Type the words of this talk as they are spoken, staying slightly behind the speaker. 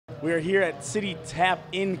We are here at City Tap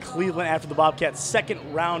in Cleveland after the Bobcats'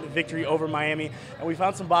 second round victory over Miami. And we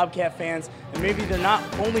found some Bobcat fans, and maybe they're not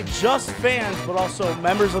only just fans, but also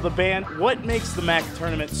members of the band. What makes the MAC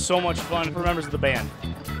tournament so much fun for members of the band?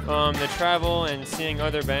 The travel and seeing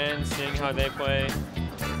other bands, seeing how they play,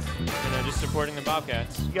 just supporting the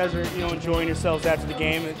Bobcats. You guys are, enjoying yourselves after the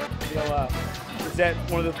game. Is that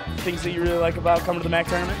one of the things that you really like about coming to the MAC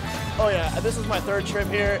tournament? Oh yeah, this is my third trip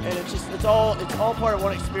here, and it's all part of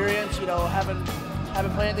one experience. Having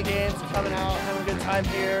played the games, coming out, having a good time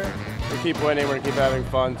here. We keep winning. We're gonna keep having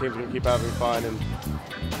fun. Teams gonna keep having fun, and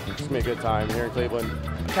just be a good time here in Cleveland.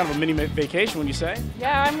 Kind of a mini vacation, would you say?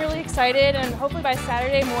 Yeah, I'm really excited, and hopefully by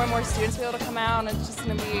Saturday, more and more students will be able to come out, and it's just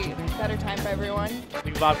going to be a better time for everyone.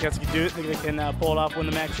 Think the Bobcats can do it? Think they can pull it off, win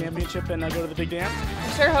the MAC championship, and go to the big dance?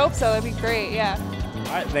 I sure hope so. It'd be great. Yeah.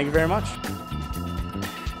 All right. Thank you very much.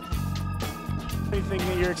 Anything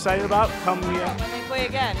that you're excited about? When they play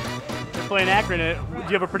again. They're playing Akron. Do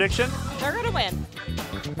you have a prediction? They're going to win.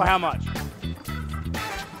 By how much?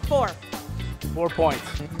 4. 4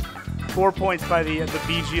 points. 4 points by the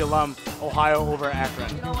BG alum, Ohio over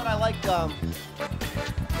Akron. You know what I like?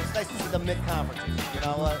 It's nice to see the mid-conferences. You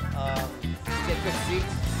know what? You get good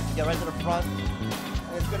seats, you get right to the front,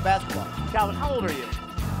 and it's good basketball. Calvin, how old are you?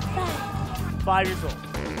 5 years old.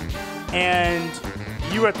 And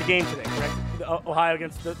you were at the game today, correct? Ohio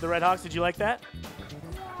against the Red Hawks. Did you like that?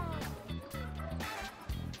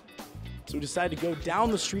 So we decided to go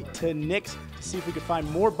down the street to Nick's to see if we could find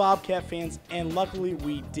more Bobcat fans, and luckily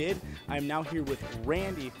we did. I am now here with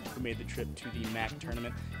Randy, who made the trip to the MAC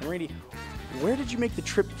tournament. And Randy, where did you make the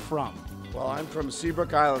trip from? Well, I'm from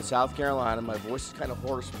Seabrook Island, South Carolina. My voice is kind of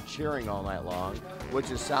hoarse from cheering all night long, which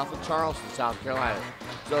is south of Charleston, South Carolina.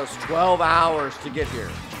 So it's 12 hours to get here.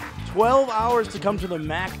 12 hours to come to the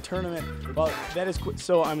MAC tournament. Well, that is quick.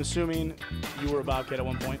 So I'm assuming you were a Bobcat at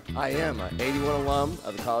one point. I am an 81 alum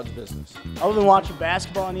of the College of Business. Other than watching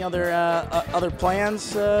basketball, any other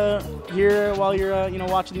plans here while you're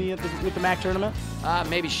watching with the MAC tournament?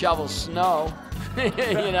 Maybe shovel snow.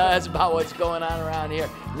 That's about what's going on around here.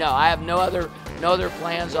 No, I have no other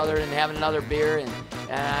plans other than having another beer. And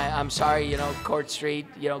I'm sorry, Court Street.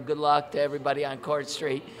 Good luck to everybody on Court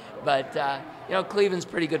Street. But Cleveland's a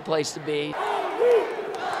pretty good place to be.